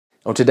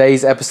On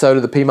today's episode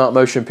of the Piedmont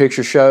Motion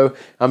Picture Show,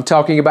 I'm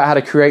talking about how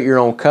to create your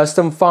own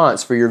custom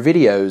fonts for your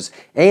videos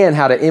and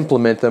how to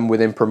implement them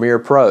within Premiere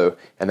Pro,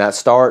 and that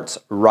starts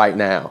right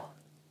now.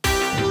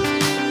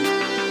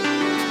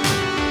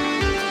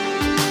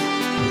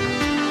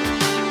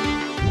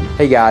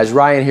 Hey guys,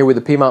 Ryan here with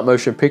the Piedmont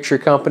Motion Picture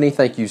Company.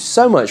 Thank you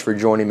so much for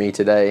joining me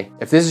today.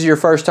 If this is your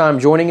first time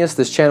joining us,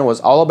 this channel is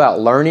all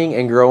about learning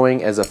and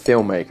growing as a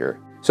filmmaker.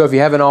 So if you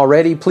haven't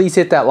already, please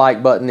hit that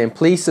like button and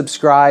please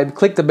subscribe,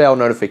 click the bell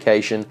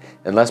notification,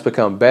 and let's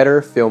become better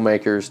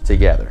filmmakers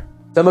together.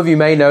 Some of you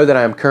may know that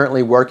I am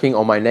currently working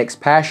on my next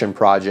passion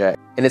project,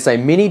 and it's a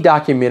mini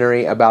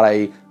documentary about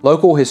a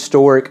local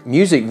historic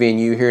music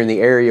venue here in the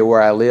area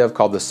where I live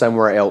called the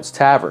Somewhere Else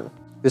Tavern.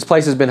 This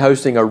place has been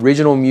hosting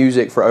original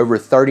music for over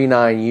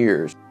 39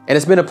 years, and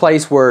it's been a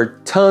place where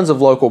tons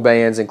of local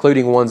bands,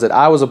 including ones that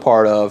I was a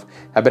part of,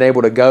 have been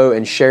able to go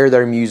and share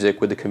their music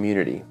with the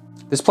community.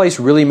 This place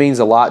really means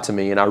a lot to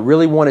me, and I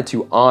really wanted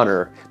to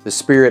honor the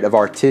spirit of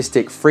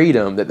artistic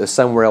freedom that the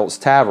Somewhere Else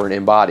Tavern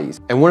embodies.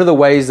 And one of the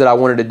ways that I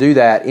wanted to do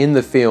that in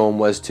the film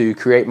was to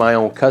create my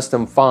own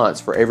custom fonts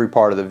for every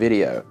part of the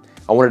video.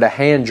 I wanted to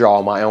hand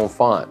draw my own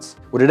fonts.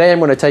 Well, today I'm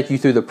going to take you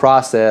through the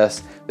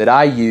process that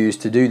I use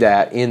to do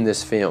that in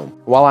this film.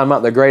 While I'm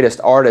not the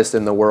greatest artist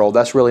in the world,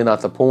 that's really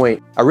not the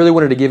point. I really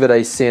wanted to give it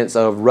a sense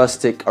of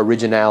rustic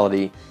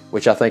originality,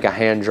 which I think a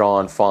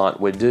hand-drawn font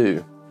would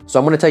do. So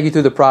I'm going to take you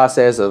through the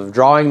process of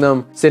drawing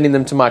them, sending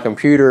them to my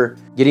computer,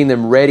 getting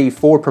them ready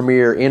for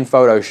Premiere in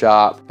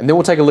Photoshop, and then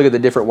we'll take a look at the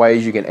different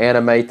ways you can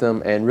animate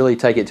them and really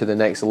take it to the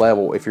next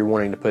level if you're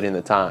wanting to put in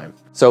the time.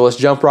 So let's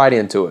jump right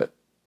into it.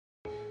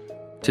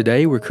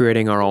 Today we're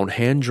creating our own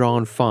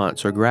hand-drawn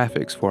fonts or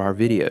graphics for our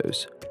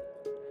videos.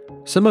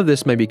 Some of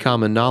this may be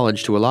common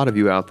knowledge to a lot of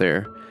you out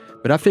there,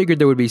 but I figured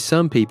there would be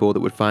some people that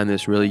would find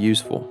this really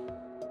useful.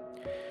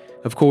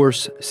 Of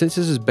course, since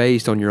this is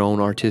based on your own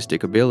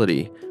artistic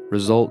ability,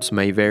 results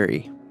may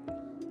vary.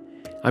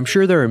 I'm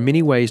sure there are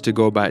many ways to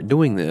go about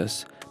doing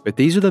this, but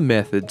these are the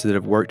methods that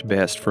have worked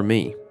best for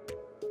me.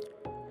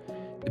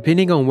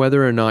 Depending on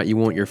whether or not you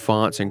want your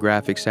fonts and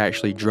graphics to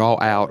actually draw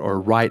out or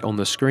write on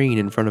the screen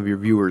in front of your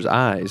viewer's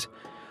eyes,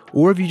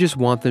 or if you just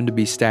want them to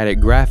be static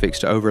graphics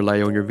to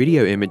overlay on your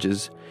video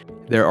images,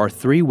 there are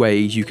 3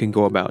 ways you can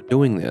go about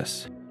doing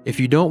this. If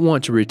you don't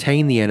want to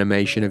retain the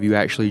animation of you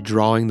actually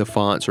drawing the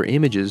fonts or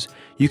images,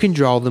 you can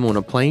draw them on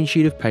a plain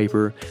sheet of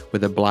paper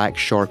with a black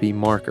Sharpie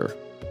marker.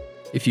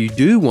 If you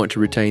do want to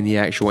retain the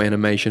actual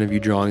animation of you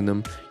drawing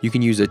them, you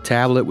can use a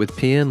tablet with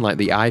pen like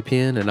the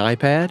iPen and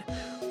iPad,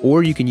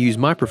 or you can use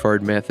my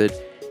preferred method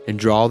and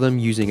draw them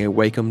using a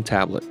Wacom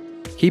tablet.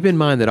 Keep in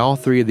mind that all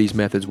 3 of these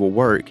methods will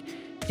work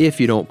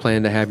if you don't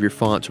plan to have your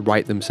fonts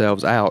write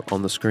themselves out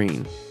on the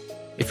screen.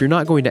 If you're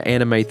not going to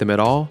animate them at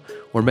all,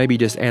 or maybe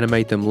just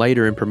animate them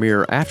later in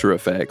Premiere or After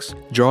Effects,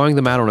 drawing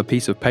them out on a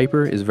piece of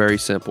paper is very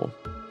simple.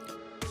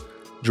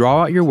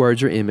 Draw out your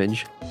words or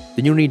image,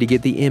 then you'll need to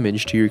get the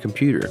image to your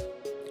computer.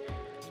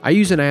 I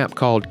use an app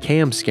called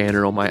Cam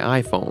Scanner on my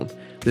iPhone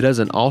that does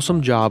an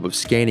awesome job of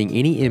scanning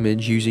any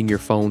image using your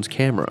phone's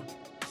camera.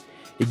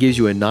 It gives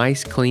you a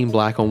nice clean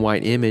black and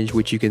white image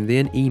which you can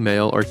then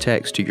email or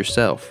text to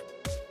yourself.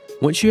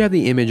 Once you have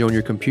the image on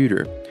your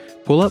computer,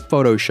 pull up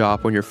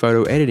Photoshop on your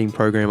photo editing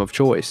program of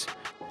choice.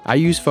 I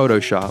use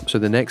Photoshop, so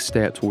the next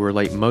steps will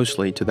relate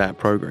mostly to that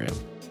program.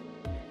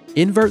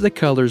 Invert the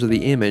colors of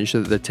the image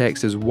so that the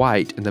text is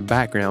white and the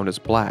background is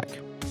black.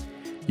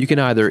 You can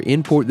either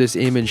import this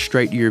image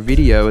straight to your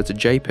video as a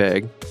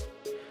JPEG,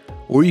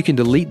 or you can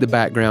delete the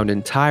background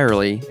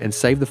entirely and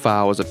save the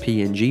file as a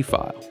PNG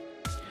file.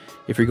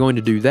 If you're going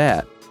to do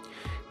that,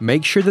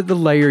 make sure that the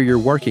layer you're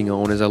working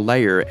on is a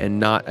layer and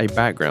not a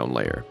background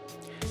layer.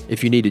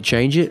 If you need to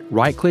change it,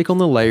 right-click on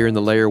the layer in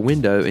the layer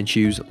window and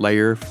choose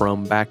Layer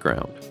from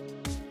Background.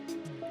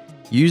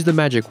 Use the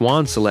magic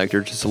wand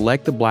selector to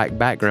select the black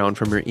background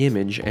from your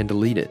image and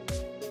delete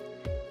it.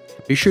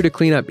 Be sure to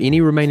clean up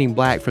any remaining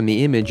black from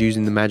the image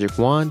using the magic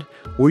wand,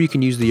 or you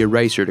can use the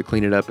eraser to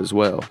clean it up as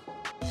well.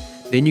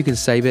 Then you can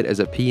save it as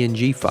a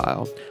PNG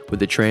file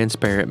with a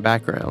transparent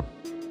background.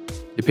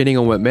 Depending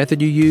on what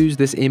method you use,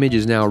 this image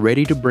is now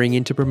ready to bring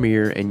into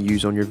Premiere and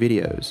use on your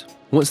videos.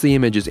 Once the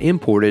image is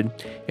imported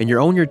and you're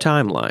on your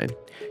timeline,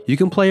 you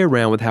can play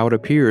around with how it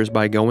appears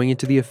by going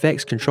into the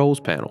Effects Controls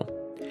panel,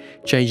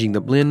 changing the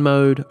blend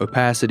mode,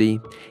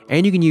 opacity,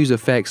 and you can use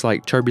effects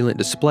like turbulent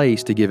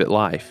displace to give it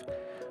life,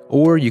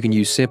 or you can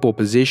use simple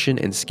position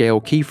and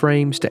scale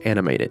keyframes to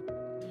animate it.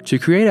 To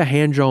create a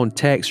hand-drawn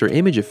text or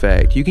image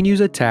effect, you can use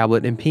a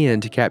tablet and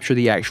pen to capture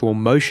the actual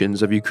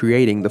motions of you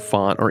creating the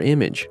font or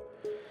image.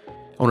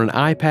 On an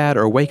iPad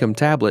or Wacom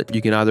tablet,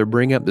 you can either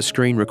bring up the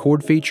screen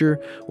record feature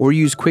or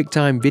use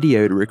QuickTime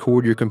Video to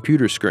record your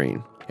computer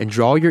screen and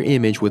draw your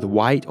image with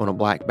white on a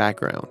black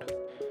background.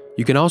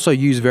 You can also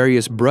use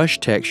various brush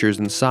textures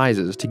and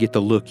sizes to get the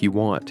look you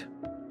want.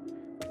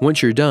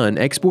 Once you're done,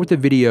 export the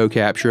video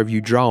capture of you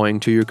drawing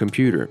to your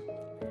computer.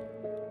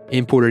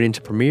 Import it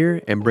into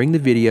Premiere and bring the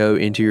video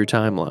into your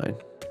timeline.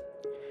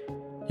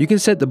 You can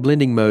set the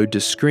blending mode to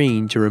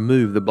screen to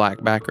remove the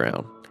black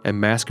background. and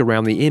mask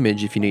around the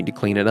image if you need to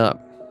clean it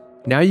up.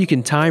 Now you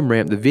can time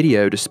ramp the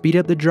video to speed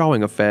up the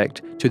drawing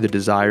effect to the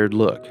desired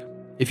look.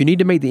 If you need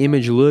to make the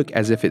image look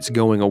as if it's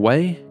going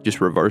away,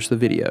 just reverse the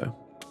video.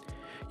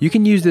 You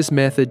can use this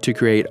method to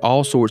create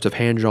all sorts of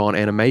hand-drawn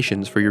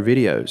animations for your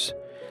videos.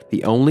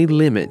 The only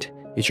limit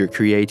is your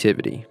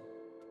creativity.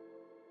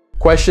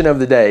 Question of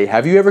the day: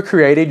 have you ever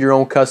created your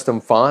own custom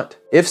font?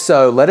 If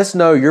so, let us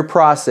know your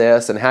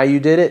process and how you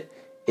did it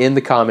in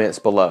the comments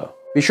below.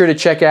 Be sure to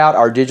check out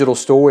our digital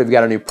store. We've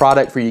got a new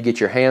product for you to get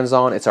your hands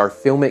on. It's our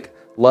Filmic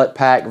LUT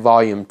Pack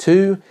Volume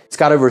 2. It's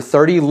got over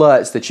 30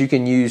 LUTs that you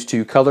can use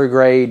to color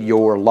grade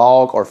your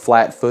log or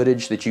flat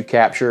footage that you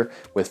capture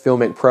with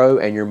Filmic Pro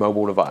and your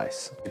mobile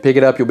device. If you pick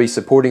it up, you'll be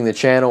supporting the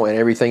channel and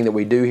everything that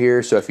we do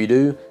here, so if you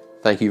do,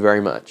 thank you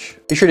very much.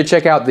 Be sure to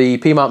check out the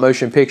Piedmont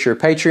Motion Picture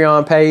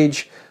Patreon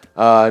page.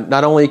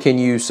 Not only can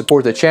you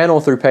support the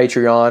channel through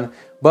Patreon,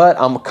 but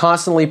I'm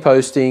constantly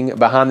posting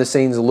behind the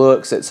scenes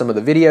looks at some of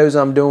the videos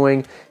I'm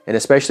doing, and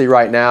especially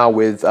right now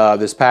with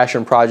this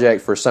passion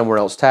project for Somewhere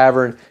Else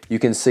Tavern, you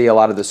can see a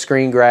lot of the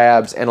screen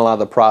grabs and a lot of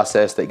the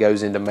process that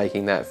goes into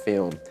making that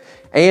film.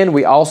 And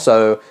we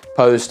also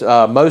post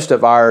most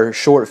of our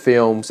short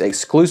films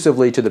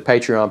exclusively to the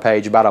Patreon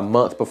page about a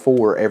month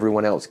before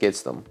everyone else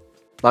gets them.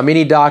 My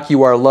mini doc,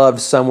 You Are Loved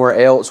Somewhere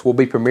Else, will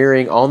be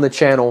premiering on the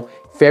channel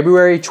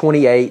February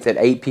 28th at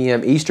 8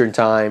 p.m. Eastern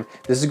Time.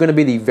 This is going to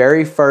be the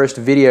very first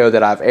video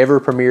that I've ever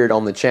premiered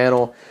on the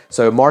channel,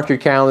 so mark your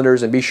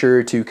calendars and be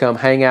sure to come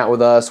hang out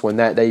with us when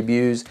that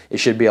debuts. It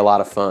should be a lot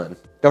of fun.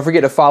 Don't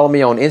forget to follow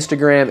me on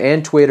Instagram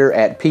and Twitter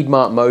at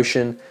Piedmont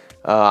Motion.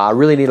 I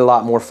really need a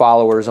lot more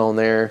followers on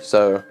there,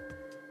 so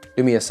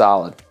do me a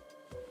solid.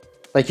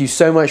 Thank you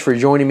so much for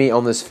joining me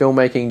on this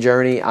filmmaking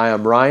journey. I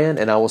am Ryan,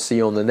 and I will see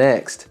you on the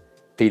next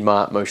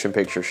Piedmont Motion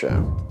Picture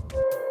Show.